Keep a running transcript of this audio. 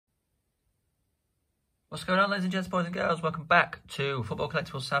What's going on, ladies and gents, boys and girls? Welcome back to Football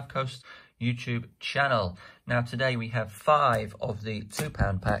Collectibles South Coast YouTube channel. Now today we have 5 of the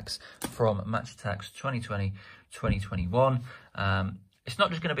 £2 packs from Match Attax 2020-2021. It's not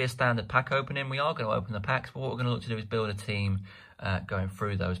just going to be a standard pack opening. We are going to open the packs, but what we're going to look to do is build a team going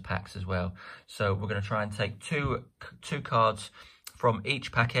through those packs as well. So we're going to try and take two cards from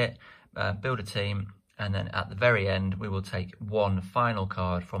each packet, build a team, and then at the very end we will take one final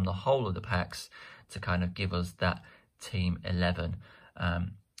card from the whole of the packs to kind of give us that team 11.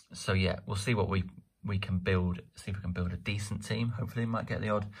 So yeah, we'll see what we can build. See if we can build a decent team. Hopefully, we might get the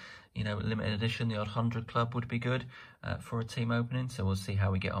odd, limited edition. The odd 100 club would be good for a team opening. So we'll see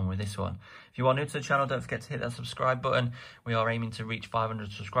how we get on with this one. If you are new to the channel, don't forget to hit that subscribe button. We are aiming to reach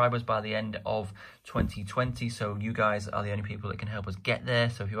 500 subscribers by the end of 2020. So you guys are the only people that can help us get there.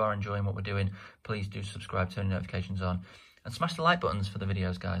 So if you are enjoying what we're doing, please do subscribe, turn notifications on, and smash the like buttons for the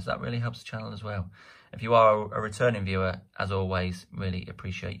videos, guys. That really helps the channel as well. If you are a returning viewer, as always, really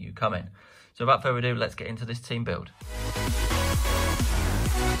appreciate you coming. So without further ado, let's get into this team build.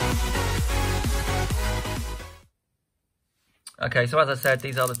 Okay, so as I said,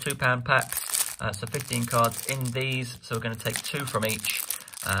 these are the £2 packs. So 15 cards in these. So we're going to take 2 from each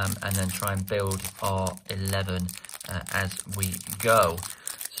and then try and build our 11 as we go.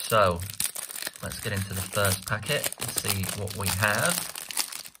 So let's get into the first packet and see what we have.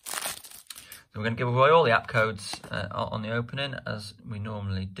 So we're going to give away all the app codes on the opening as we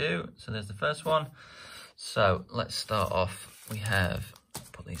normally do. So there's the first one. So let's start off. We have,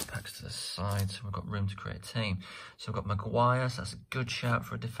 put these packs to the side so we've got room to create a team. So we've got Maguire, so that's a good shout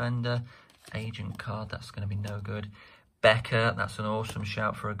for a defender. Agent card, that's going to be no good. Becker, that's an awesome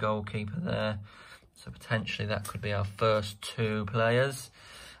shout for a goalkeeper there. So potentially that could be our first 2 players.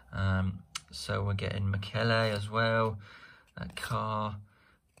 So we're getting Michele as well, Carr,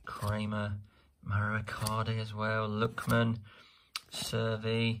 Kramer, Mario Icardi as well, Lookman,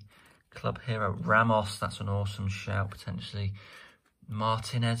 Servi, Club Hero, Ramos, that's an awesome shout potentially.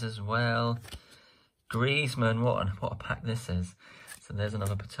 Martinez as well. Griezmann, what a pack this is. So there's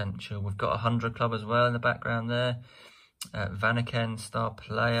another potential. We've got a 100 club as well in the background there. Vanaken, star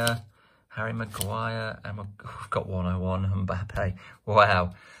player. Harry Maguire, and we've got 101 Mbappe.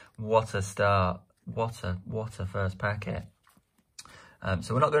 Wow. What a start. What a first packet.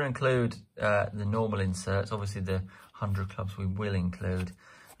 So we're not going to include the normal inserts. Obviously the 100 clubs we will include.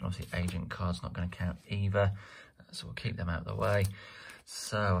 And obviously agent cards not going to count either. So we'll keep them out of the way.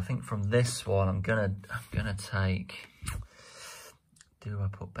 So I think from this one I'm gonna take, do I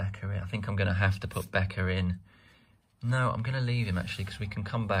put Becker in? I think I'm gonna have to put Becker in. No, I'm gonna leave him actually, because we can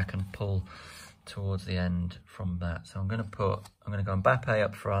come back and pull towards the end from that. So I'm gonna go Mbappe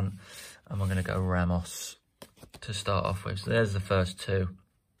up front, and we're gonna go Ramos to start off with. So there's the first 2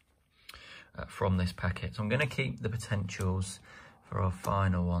 from this packet. So I'm gonna keep the potentials for our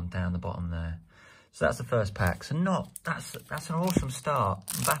final one down the bottom there. So that's the first pack. So that's an awesome start.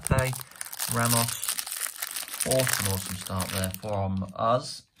 Mbappe, Ramos, awesome start there from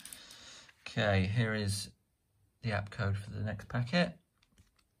us. Okay, here is the app code for the next packet.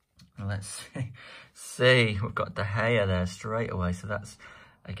 And let's see, we've got De Gea there straight away. So that's,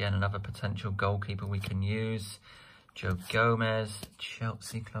 again, another potential goalkeeper we can use. Joe Gomez,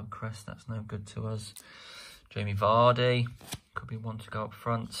 Chelsea club crest, that's no good to us. Jamie Vardy, could be one to go up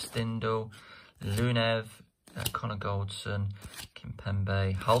front. Stindl, Lunev, Connor Goldson,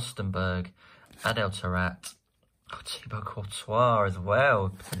 Kimpembe, Halstenberg, Adel Taarabt, Thibaut Courtois as well,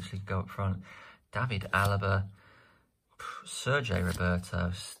 potentially go up front. David Alaba, Sergio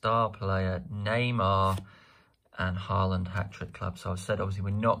Roberto, star player, Neymar, and Haaland hat-trick club. So I've said obviously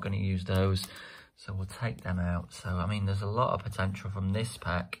we're not going to use those, so we'll take them out. So I mean, there's a lot of potential from this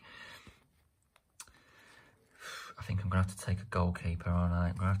pack. I think I'm going to have to take a goalkeeper, aren't I?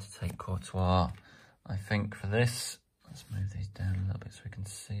 I'm going to have to take Courtois, I think, for this. Let's move these down a little bit so we can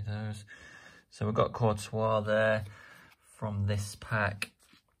see those. So we've got Courtois there from this pack.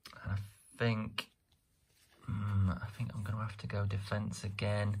 And I think I'm going to have to go defence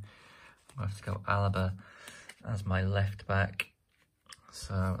again. I'm going to have to go Alaba as my left back.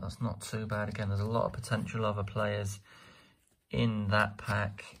 So that's not too bad. Again, there's a lot of potential other players in that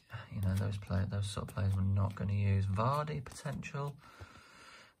pack. Those sort of players we're not going to use. Vardy potential.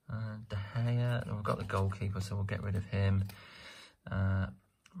 De Gea. We've got the goalkeeper, so we'll get rid of him.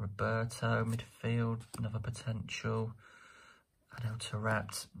 Roberto midfield, another potential. Adel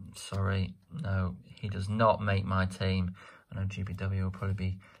Taarabt, sorry, no, he does not make my team. I know GBW will probably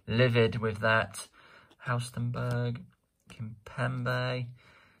be livid with that. Halstenberg, Kimpembe,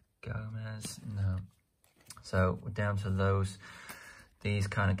 Gomez, no. So we're down to these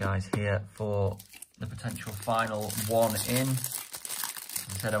kind of guys here for the potential final one in. As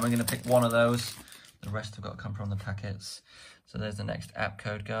I said, I'm only going to pick one of those. The rest have got to come from the packets. So there's the next app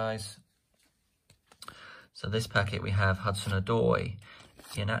code, guys. So this packet we have Hudson-Odoi,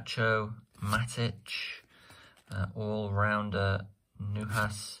 Iheanacho, Matic, all-rounder,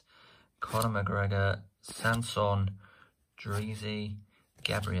 Nuhas, Conor McGregor, Sanson, Dreezy,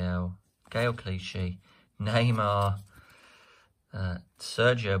 Gabriel, Gael Clichy, Neymar,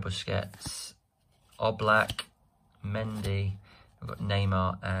 Sergio Busquets, Oblak, Mendy. We've got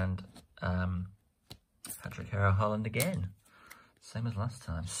Neymar and Patrick Haaland again. Same as last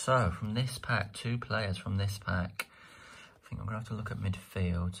time. So, from this pack, 2 players from this pack. I think I'm going to have to look at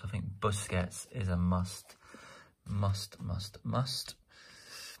midfield. So, I think Busquets is a must. Must. I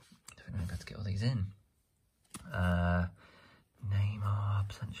think I'm going to have to get all these in. Neymar,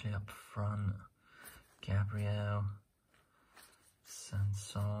 potentially up front. Gabriel.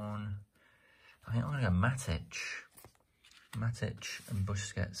 Sanson. I think I'm going to go Matic. Matic and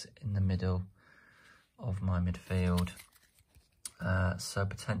Busquets in the middle of my midfield. So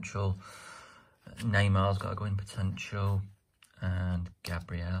potential, Neymar's got to go in potential, and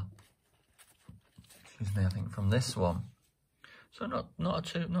Gabriel. Excuse me, I think from this one. So not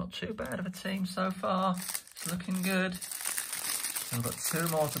too bad of a team so far. It's looking good. So we've got 2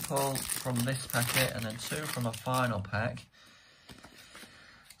 more to pull from this packet, and then 2 from a final pack.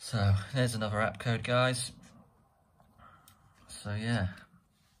 So there's another app code, guys. So yeah,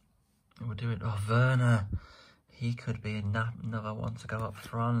 we'll do it. Oh, Werner. He could be another one to go up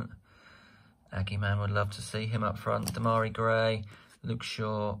front. Aggie Man would love to see him up front. Damari Gray, Luke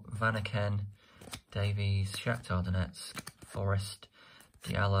Shaw, Vanaken, Davies, Shakhtar Donetsk, Forrest,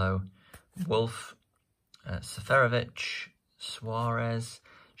 Diallo, Wolf, Seferovic, Suarez,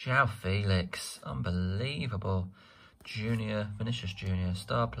 João Felix, unbelievable. Junior, Vinicius Junior,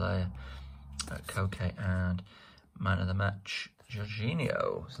 star player, Koke, and man of the match,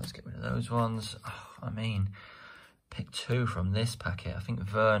 Jorginho. So let's get rid of those ones. Oh, I mean, pick 2 from this packet. I think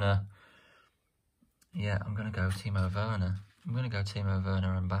Werner. Yeah, I'm going to go Timo Werner. I'm going to go Timo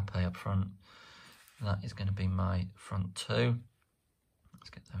Werner and Mbappe up front. That is going to be my front 2. Let's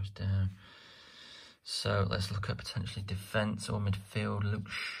get those down. So let's look at potentially defence or midfield. Luke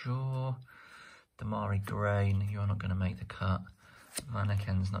Shaw, Damari Gray, you're not going to make the cut.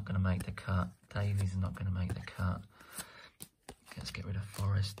 Vanaken's not going to make the cut. Davies is not going to make the cut. Let's get rid of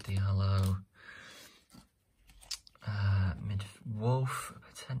Forrest, Diallo. Wolf,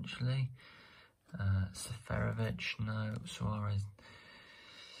 potentially. Seferovic, no. Suarez,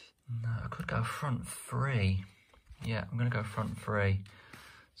 no. I could go front 3. Yeah, I'm going to go front 3.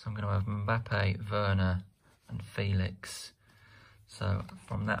 So I'm going to have Mbappe, Werner, and Felix. So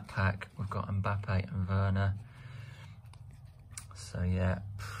from that pack, we've got Mbappe and Werner. So yeah,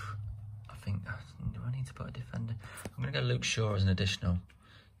 I think, do I need to put a defender? I'm going to go Luke Shaw as an additional,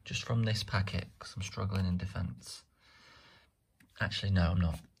 just from this packet, because I'm struggling in defence. Actually, no,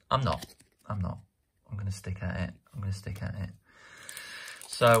 I'm not. I'm going to stick at it.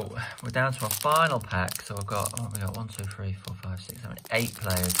 So we're down to our final pack. So we've got, we got 1, 2, 3, 4, 5, 6, 7, 8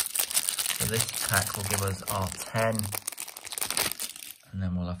 players. So this pack will give us our 10. And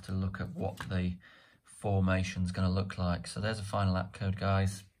then we'll have to look at what the formation's going to look like. So there's a final app code,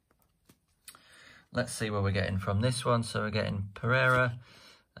 guys. Let's see where we're getting from this one. So we're getting Pereira,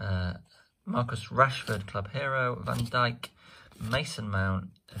 Marcus Rashford, Club Hero, Van Dijk, Mason Mount,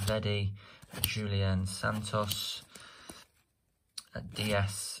 Vedi, Julian Santos,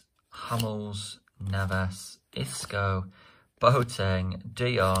 Diaz, Hummels, Navas, Isco, Boateng,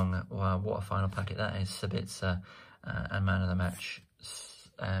 De Jong. Wow, what a final packet that is. Sabitzer, and man of the match,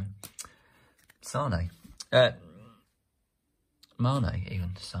 Sane. Mane,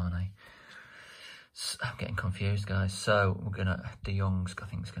 even Sane. I'm getting confused, guys. So we're gonna, De Jong's, I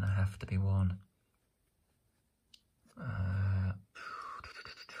think, is gonna have to be one.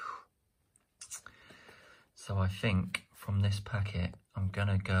 So I think from this packet, I'm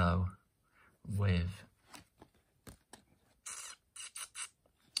gonna go with.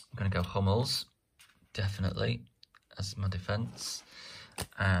 I'm gonna go Hummels, definitely, as my defence,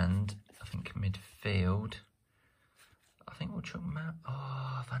 and I think midfield. I think we'll chuck Mount.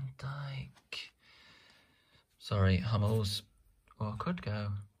 Oh, Van Dijk. Sorry, Hummels. Or I could go.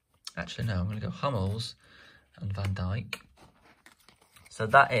 Actually, no, I'm going to go Hummels and Van Dijk. So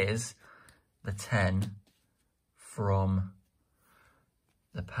that is the 10 from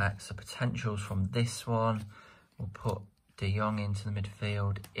the pack. So potentials from this one. We'll put De Jong into the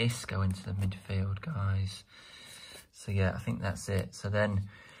midfield. Isco into the midfield, guys. So yeah, I think that's it. So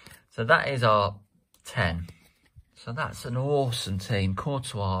that is our 10. So that's an awesome team.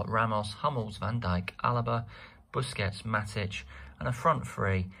 Courtois, Ramos, Hummels, Van Dijk, Alaba, Busquets, Matic, and a front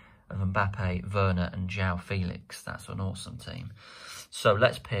three of Mbappe, Werner, and João Felix. That's an awesome team. So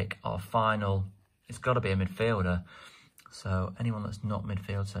let's pick our final. It's got to be a midfielder. So anyone that's not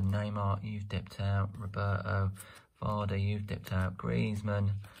midfield. So Neymar, you've dipped out. Roberto, Vardy, you've dipped out.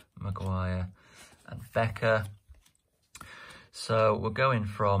 Griezmann, Maguire, and Becker. So we're going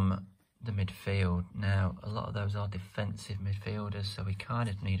from the midfield. Now, a lot of those are defensive midfielders, so we kind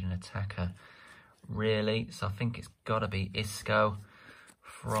of need an attacker, really. So I think it's got to be Isco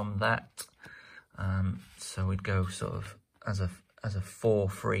from that. So we'd go sort of as a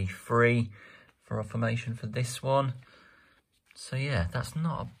 4-3-3 for our formation for this one. So yeah, that's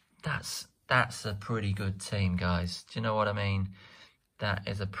a pretty good team, guys. Do you know what I mean? That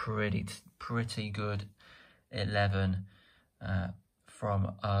is a pretty good 11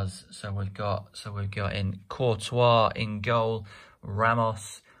 from us. So we've got in Courtois in goal,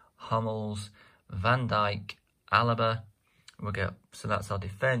 Ramos, Hummels, Van Dijk, Alaba. So that's our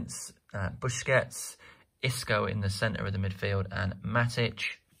defence. Busquets, Isco in the centre of the midfield, and Matic.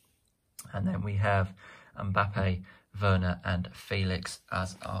 And then we have Mbappe, Werner, and Felix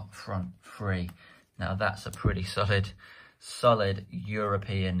as our front three. Now that's a pretty solid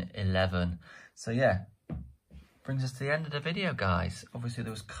European 11. So yeah, brings us to the end of the video, guys. Obviously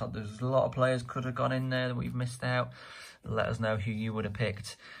there's a lot of players could have gone in there that we've missed out. Let us know who you would have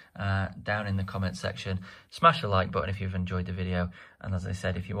picked down in the comment section. Smash the like button if you've enjoyed the video, and as I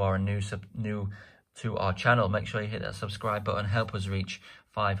said, if you are new to our channel, make sure you hit that subscribe button. Help us reach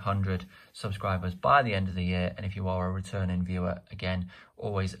 500 subscribers by the end of the year. And if you are a returning viewer, again,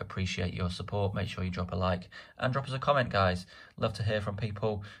 always appreciate your support. Make sure you drop a like and drop us a comment, guys. Love to hear from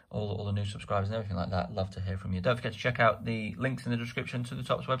people, all the new subscribers and everything like that. Love to hear from you. Don't forget to check out the links in the description to the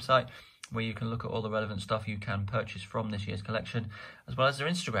Topps website, where you can look at all the relevant stuff you can purchase from this year's collection, as well as their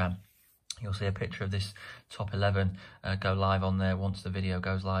Instagram. You'll see a picture of this top 11 go live on there once the video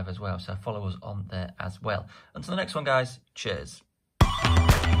goes live as well. So follow us on there as well. Until the next one, guys. Cheers.